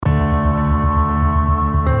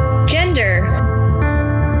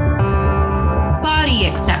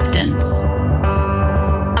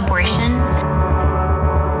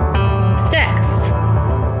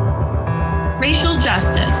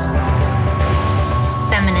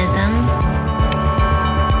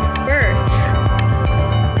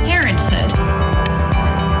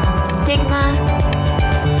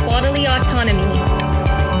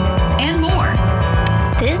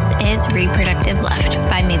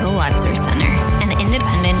Wetzer Center, an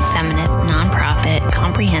independent feminist nonprofit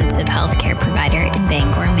comprehensive healthcare provider in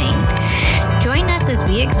Bangor, Maine. Join us as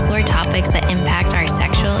we explore topics that impact our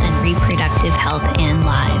sexual and reproductive health and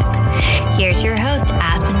lives. Here's your host,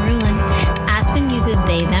 Aspen Rulin. Aspen uses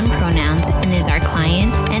they/them pronouns and is our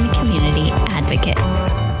client and community advocate.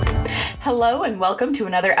 Hello and welcome to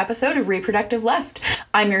another episode of Reproductive Left.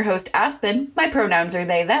 I'm your host, Aspen. My pronouns are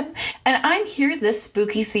they, them, and I'm here this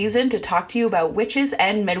spooky season to talk to you about witches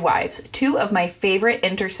and midwives, two of my favorite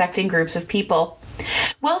intersecting groups of people.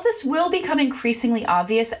 While this will become increasingly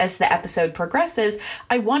obvious as the episode progresses,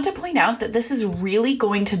 I want to point out that this is really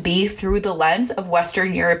going to be through the lens of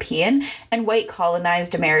Western European and white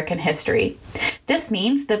colonized American history. This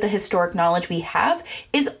means that the historic knowledge we have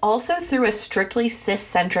is also through a strictly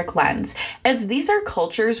cis-centric lens, as these are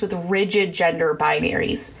cultures with rigid gender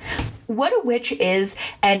binaries. What a witch is,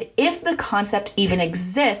 and if the concept even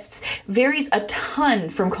exists, varies a ton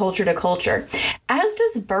from culture to culture, as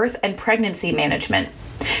does birth and pregnancy management.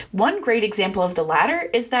 One great example of the latter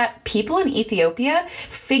is that people in Ethiopia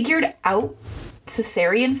figured out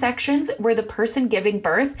cesarean sections where the person giving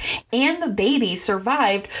birth and the baby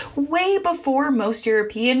survived way before most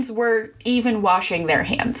Europeans were even washing their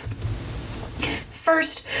hands.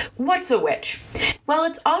 First, what's a witch? While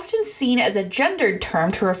it's often seen as a gendered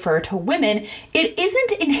term to refer to women, it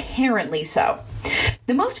isn't inherently so.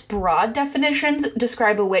 The most broad definitions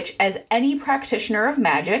describe a witch as any practitioner of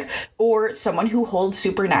magic or someone who holds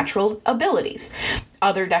supernatural abilities.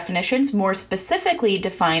 Other definitions more specifically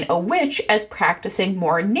define a witch as practicing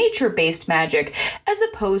more nature-based magic as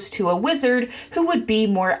opposed to a wizard who would be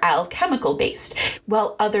more alchemical-based,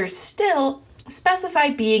 while others still specify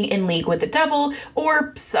being in league with the devil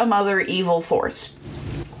or some other evil force.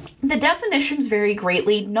 The definitions vary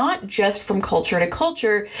greatly, not just from culture to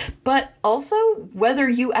culture, but also whether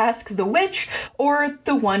you ask the witch or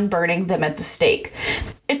the one burning them at the stake.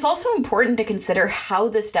 It's also important to consider how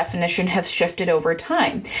this definition has shifted over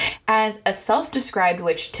time, as a self-described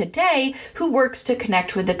witch today who works to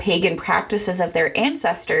connect with the pagan practices of their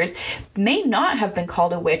ancestors may not have been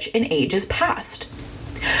called a witch in ages past.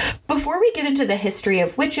 Before we get into the history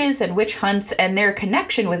of witches and witch hunts and their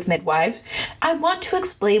connection with midwives, I want to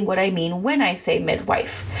explain what I mean when I say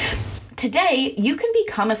midwife. Today, you can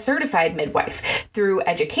become a certified midwife through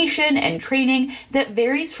education and training that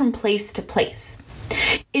varies from place to place.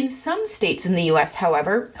 In some states in the U.S.,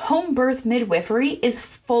 however, home birth midwifery is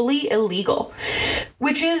fully illegal,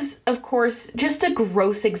 which is, of course, just a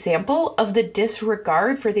gross example of the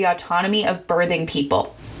disregard for the autonomy of birthing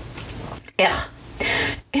people. Ugh.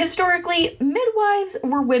 Historically, midwives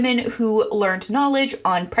were women who learned knowledge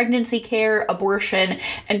on pregnancy care, abortion,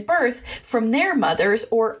 and birth from their mothers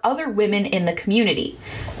or other women in the community.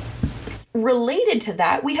 Related to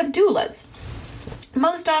that, we have doulas.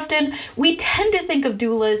 Most often, we tend to think of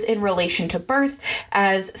doulas in relation to birth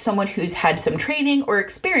as someone who's had some training or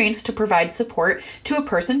experience to provide support to a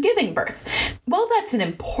person giving birth. While that's an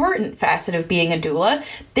important facet of being a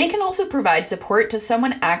doula, they can also provide support to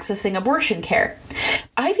someone accessing abortion care.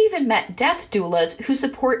 I've even met death doulas who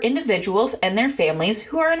support individuals and their families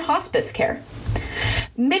who are in hospice care.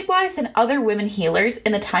 Midwives and other women healers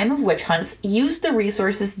in the time of witch hunts used the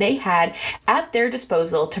resources they had at their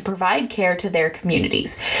disposal to provide care to their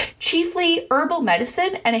communities, chiefly herbal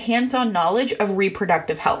medicine and a hands-on knowledge of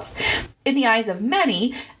reproductive health. In the eyes of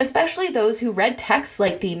many, especially those who read texts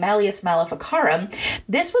like the Malleus Maleficarum,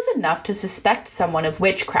 this was enough to suspect someone of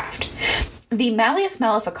witchcraft. The Malleus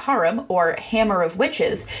Maleficarum, or Hammer of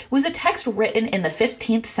Witches, was a text written in the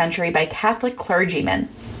 15th century by Catholic clergymen.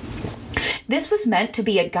 This was meant to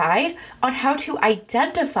be a guide on how to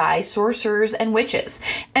identify sorcerers and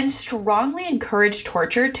witches, and strongly encouraged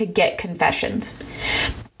torture to get confessions.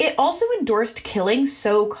 It also endorsed killing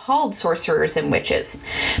so-called sorcerers and witches.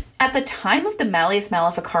 At the time of the Malleus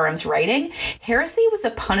Maleficarum's writing, heresy was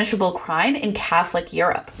a punishable crime in Catholic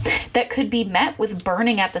Europe that could be met with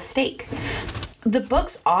burning at the stake. The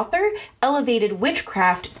book's author elevated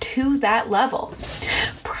witchcraft to that level.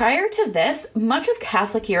 Prior to this, much of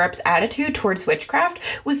Catholic Europe's attitude towards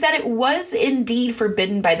witchcraft was that it was indeed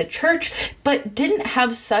forbidden by the church, but didn't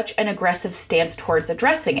have such an aggressive stance towards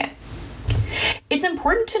addressing it. It's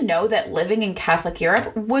important to know that living in Catholic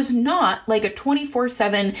Europe was not like a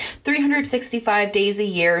 24/7, 365 days a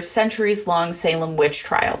year, centuries-long Salem witch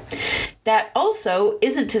trial. That also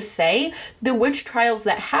isn't to say the witch trials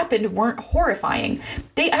that happened weren't horrifying.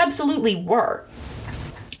 They absolutely were.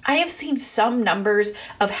 I have seen some numbers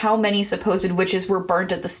of how many supposed witches were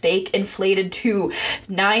burnt at the stake inflated to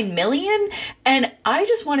 9 million, and I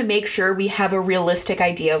just want to make sure we have a realistic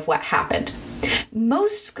idea of what happened.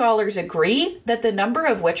 Most scholars agree that the number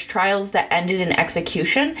of witch trials that ended in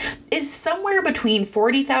execution is somewhere between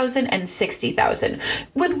 40,000 and 60,000,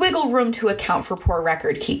 with wiggle room to account for poor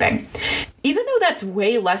record keeping. Even though that's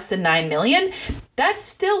way less than 9 million, that's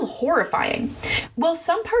still horrifying. While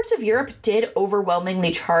some parts of Europe did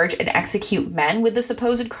overwhelmingly charge and execute men with the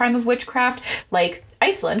supposed crime of witchcraft, like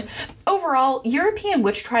Iceland, overall, European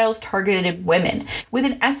witch trials targeted women, with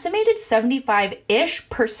an estimated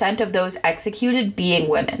 75-ish% of those executed being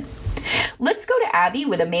women. Let's go to Abby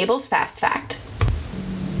with a Mabel's Fast Fact.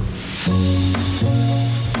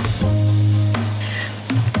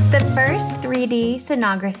 The first 3D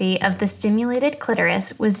sonography of the stimulated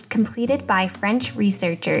clitoris was completed by French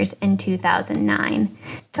researchers in 2009.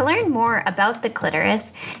 To learn more about the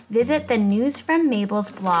clitoris, visit the News from Mabel's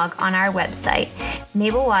blog on our website,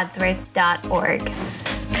 mabelwadsworth.org.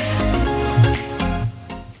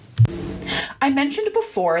 I mentioned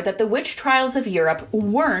before that the witch trials of Europe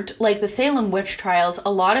weren't like the Salem witch trials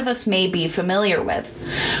a lot of us may be familiar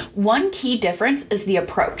with. One key difference is the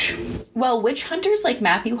approach. While witch hunters like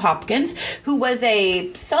Matthew Hopkins, who was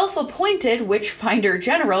a self-appointed witch finder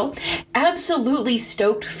general, absolutely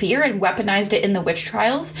stoked fear and weaponized it in the witch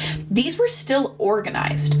trials, these were still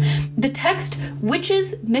organized. The text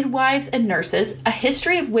Witches, Midwives, and Nurses, A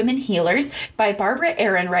History of Women Healers by Barbara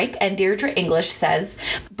Ehrenreich and Deirdre English says,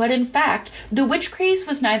 but in fact, the witch craze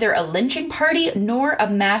was neither a lynching party nor a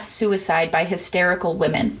mass suicide by hysterical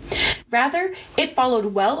women. Rather, it followed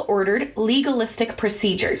well-ordered, legalistic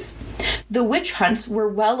procedures. The witch hunts were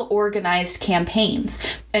well-organized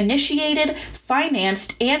campaigns, initiated,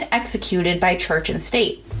 financed, and executed by church and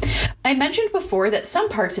state. I mentioned before that some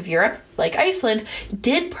parts of Europe, like Iceland,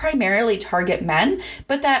 did primarily target men,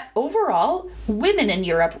 but that overall, women in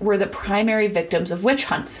Europe were the primary victims of witch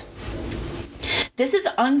hunts. This is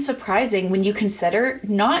unsurprising when you consider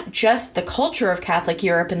not just the culture of Catholic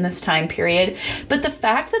Europe in this time period, but the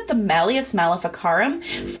fact that the Malleus Maleficarum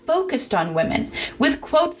focused on women, with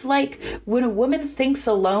quotes like, "When a woman thinks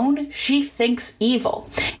alone, she thinks evil,"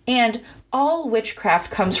 and "All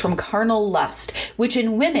witchcraft comes from carnal lust, which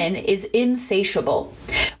in women is insatiable.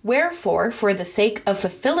 Wherefore, for the sake of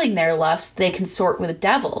fulfilling their lust, they consort with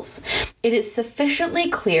devils. It is sufficiently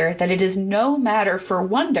clear that it is no matter for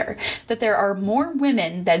wonder that there are more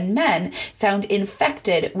women than men found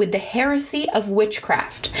infected with the heresy of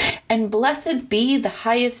witchcraft. And blessed be the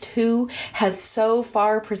highest who has so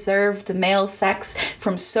far preserved the male sex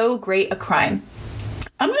from so great a crime."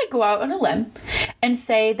 I'm going to go out on a limb and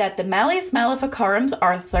say that the Malleus Maleficarum's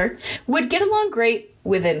author would get along great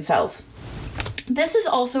with incels. This is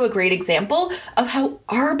also a great example of how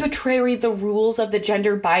arbitrary the rules of the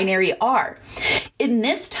gender binary are. In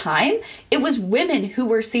this time, it was women who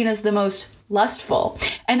were seen as the most lustful,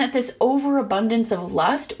 and that this overabundance of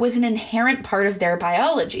lust was an inherent part of their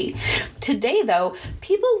biology. Today, though,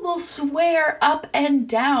 people will swear up and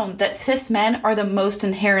down that cis men are the most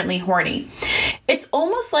inherently horny. It's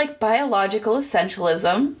almost like biological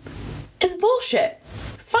essentialism is bullshit.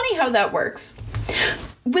 Funny how that works.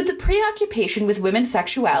 With the preoccupation with women's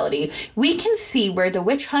sexuality, we can see where the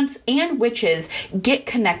witch hunts and witches get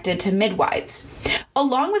connected to midwives.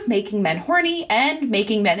 Along with making men horny and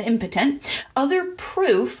making men impotent, other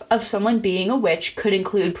proof of someone being a witch could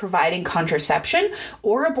include providing contraception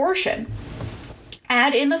or abortion.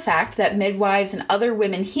 Add in the fact that midwives and other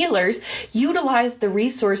women healers utilized the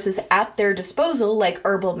resources at their disposal, like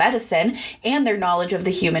herbal medicine and their knowledge of the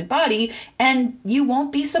human body, and you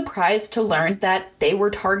won't be surprised to learn that they were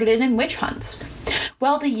targeted in witch hunts.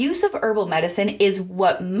 While the use of herbal medicine is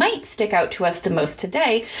what might stick out to us the most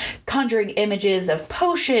today, conjuring images of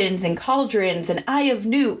potions and cauldrons and Eye of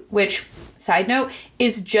Newt, which, side note,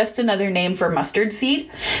 is just another name for mustard seed,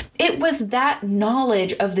 it was that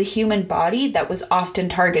knowledge of the human body that was often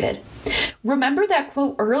targeted. Remember that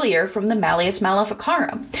quote earlier from the Malleus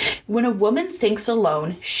Maleficarum, "When a woman thinks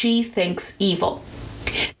alone, she thinks evil."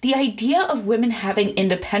 The idea of women having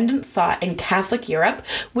independent thought in Catholic Europe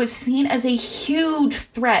was seen as a huge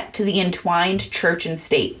threat to the entwined church and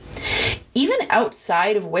state. Even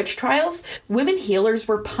outside of witch trials, women healers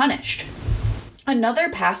were punished. Another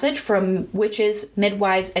passage from Witches,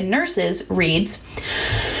 Midwives, and Nurses reads,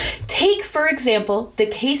 "Take, for example, the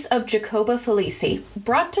case of Jacoba Felici,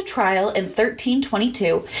 brought to trial in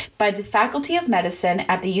 1322 by the Faculty of Medicine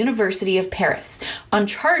at the University of Paris on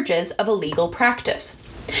charges of illegal practice.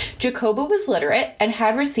 Jacoba was literate and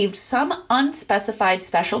had received some unspecified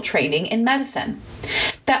special training in medicine.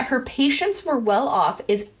 That her patients were well off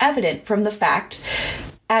is evident from the fact,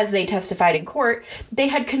 as they testified in court, they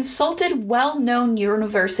had consulted well-known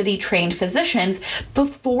university-trained physicians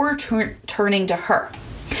before turning to her.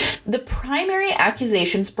 The primary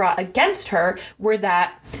accusations brought against her were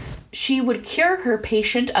that she would cure her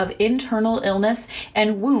patient of internal illness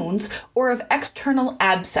and wounds or of external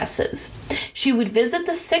abscesses. She would visit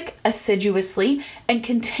the sick assiduously and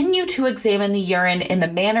continue to examine the urine in the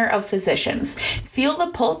manner of physicians, feel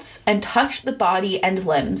the pulse, and touch the body and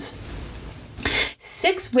limbs.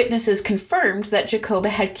 6 witnesses confirmed that Jacoba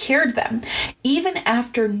had cured them, even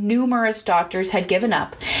after numerous doctors had given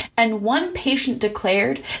up, and one patient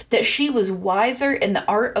declared that she was wiser in the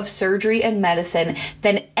art of surgery and medicine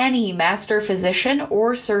than any master physician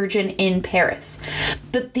or surgeon in Paris.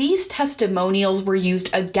 But these testimonials were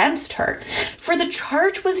used against her, for the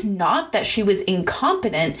charge was not that she was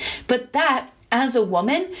incompetent, but that, as a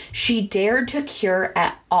woman, she dared to cure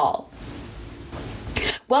at all.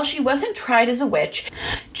 While she wasn't tried as a witch,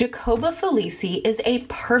 Jacoba Felici is a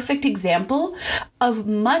perfect example of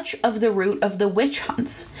much of the root of the witch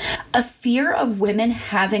hunts, a fear of women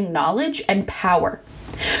having knowledge and power.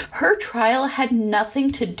 Her trial had nothing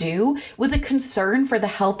to do with a concern for the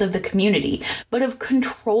health of the community, but of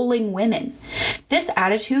controlling women. This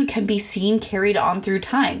attitude can be seen carried on through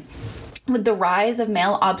time, with the rise of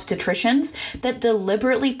male obstetricians that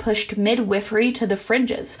deliberately pushed midwifery to the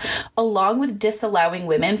fringes, along with disallowing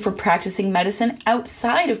women from practicing medicine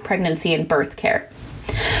outside of pregnancy and birth care.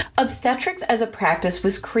 Obstetrics as a practice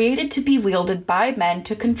was created to be wielded by men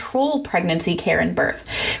to control pregnancy care and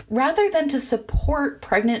birth, rather than to support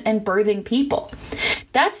pregnant and birthing people.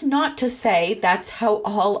 That's not to say that's how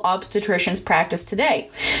all obstetricians practice today.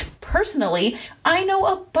 Personally, I know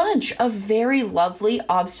a bunch of very lovely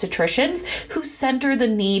obstetricians who center the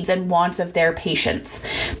needs and wants of their patients.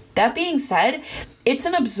 That being said, it's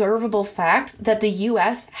an observable fact that the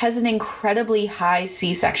U.S. has an incredibly high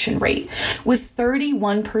C-section rate, with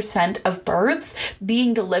 31% of births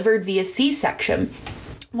being delivered via C-section,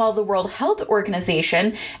 while the World Health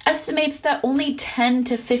Organization estimates that only 10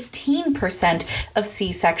 to 15% of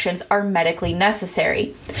C-sections are medically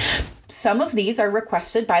necessary. Some of these are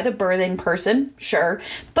requested by the birthing person, sure,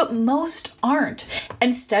 but most aren't.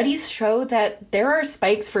 And studies show that there are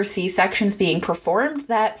spikes for C-sections being performed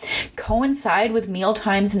that coincide with meal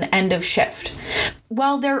times and end of shift.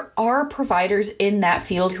 While there are providers in that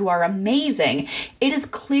field who are amazing, it is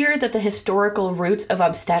clear that the historical roots of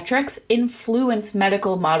obstetrics influence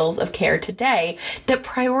medical models of care today that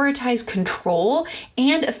prioritize control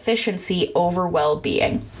and efficiency over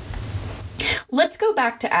well-being. Let's go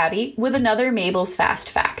back to Abby with another Mabel's Fast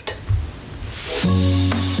Fact.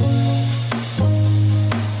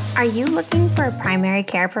 Are you looking for a primary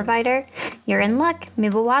care provider? You're in luck.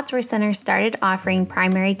 Mabel Wadsworth Center started offering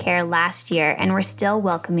primary care last year, and we're still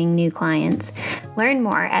welcoming new clients. Learn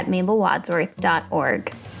more at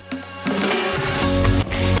mabelwadsworth.org.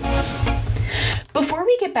 Before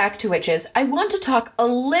we get back to witches, I want to talk a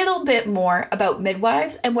little bit more about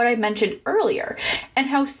midwives and what I mentioned earlier, and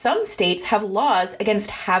how some states have laws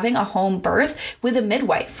against having a home birth with a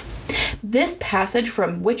midwife. This passage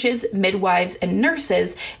from Witches, Midwives, and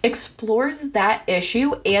Nurses explores that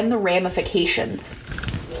issue and the ramifications.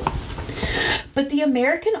 But the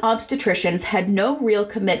American obstetricians had no real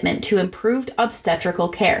commitment to improved obstetrical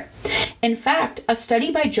care. In fact, a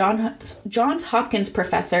study by Johns Hopkins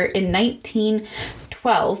professor in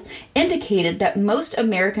 1912 indicated that most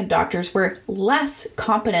American doctors were less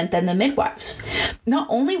competent than the midwives. Not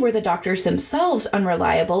only were the doctors themselves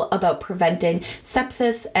unreliable about preventing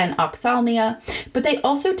sepsis and ophthalmia, but they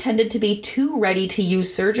also tended to be too ready to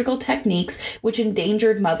use surgical techniques which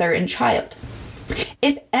endangered mother and child.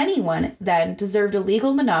 If anyone, then, deserved a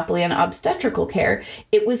legal monopoly on obstetrical care,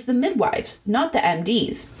 it was the midwives, not the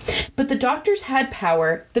MDs. But the doctors had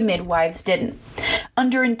power, the midwives didn't.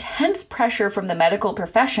 Under intense pressure from the medical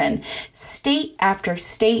profession, state after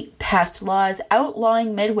state passed laws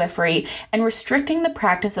outlawing midwifery and restricting the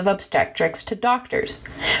practice of obstetrics to doctors.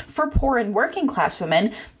 For poor and working class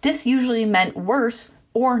women, this usually meant worse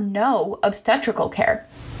or no obstetrical care.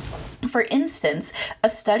 For instance, a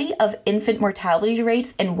study of infant mortality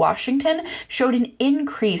rates in Washington showed an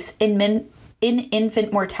increase in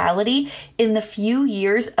infant mortality in the few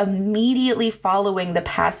years immediately following the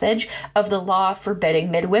passage of the law forbidding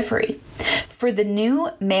midwifery. For the new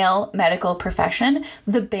male medical profession,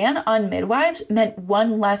 the ban on midwives meant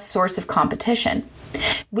one less source of competition.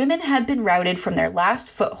 Women had been routed from their last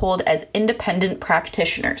foothold as independent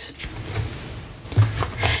practitioners.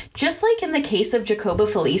 Just like in the case of Jacoba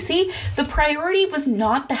Felici, the priority was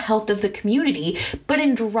not the health of the community, but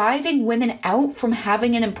in driving women out from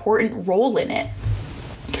having an important role in it.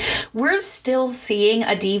 We're still seeing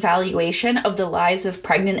a devaluation of the lives of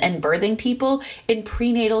pregnant and birthing people in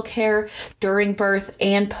prenatal care, during birth,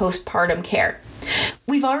 and postpartum care.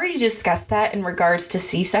 We've already discussed that in regards to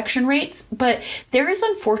C-section rates, but there is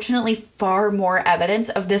unfortunately far more evidence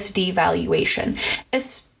of this devaluation,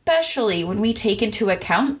 especially when we take into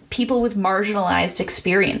account people with marginalized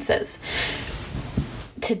experiences.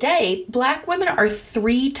 Today, Black women are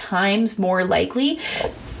 3 times more likely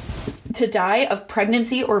to die of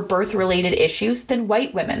pregnancy or birth-related issues than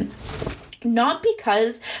white women. Not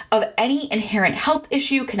because of any inherent health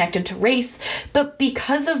issue connected to race, but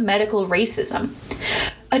because of medical racism.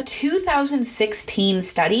 A 2016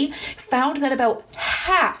 study found that about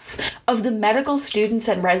half of the medical students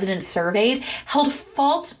and residents surveyed held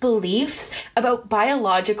false beliefs about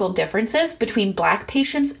biological differences between Black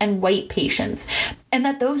patients and white patients, and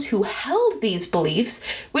that those who held these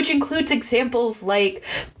beliefs, which includes examples like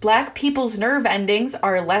Black people's nerve endings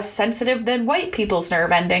are less sensitive than white people's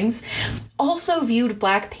nerve endings, also viewed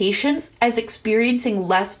Black patients as experiencing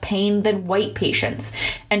less pain than white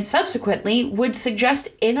patients, and subsequently would suggest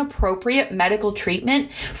inappropriate medical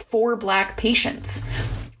treatment for Black patients.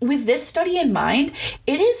 With this study in mind,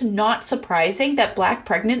 it is not surprising that Black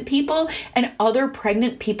pregnant people and other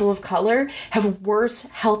pregnant people of color have worse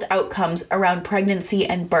health outcomes around pregnancy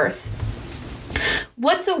and birth.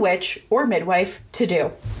 What's a witch or midwife to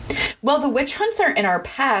do? While the witch hunts are in our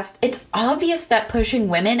past, it's obvious that pushing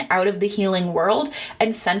women out of the healing world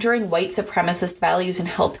and centering white supremacist values in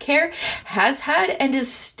healthcare has had and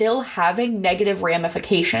is still having negative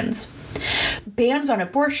ramifications. Bans on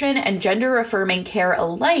abortion and gender-affirming care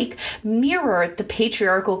alike mirror the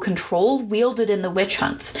patriarchal control wielded in the witch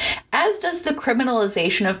hunts, as does the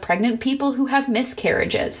criminalization of pregnant people who have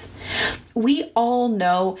miscarriages. We all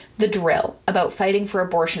know the drill about fighting for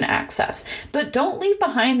abortion access, but don't leave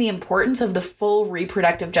behind the importance of the full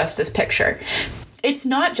reproductive justice picture. It's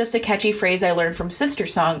not just a catchy phrase I learned from Sister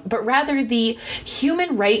Song, but rather the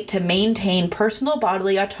human right to maintain personal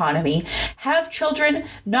bodily autonomy, have children,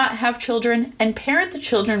 not have children, and parent the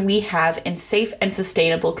children we have in safe and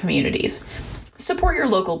sustainable communities. Support your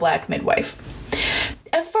local Black midwife.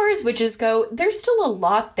 As far as witches go, there's still a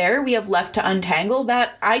lot there we have left to untangle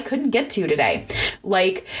that I couldn't get to today.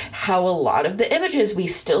 Like how a lot of the images we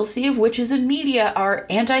still see of witches in media are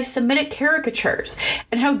anti-Semitic caricatures,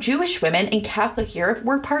 and how Jewish women in Catholic Europe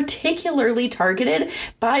were particularly targeted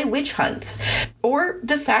by witch hunts. Or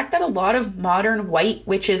the fact that a lot of modern white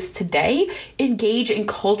witches today engage in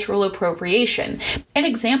cultural appropriation, an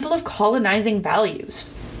example of colonizing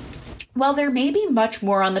values. While there may be much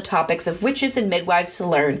more on the topics of witches and midwives to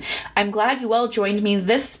learn, I'm glad you all joined me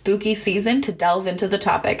this spooky season to delve into the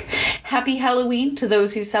topic. Happy Halloween to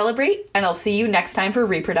those who celebrate, and I'll see you next time for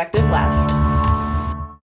Reproductive Left.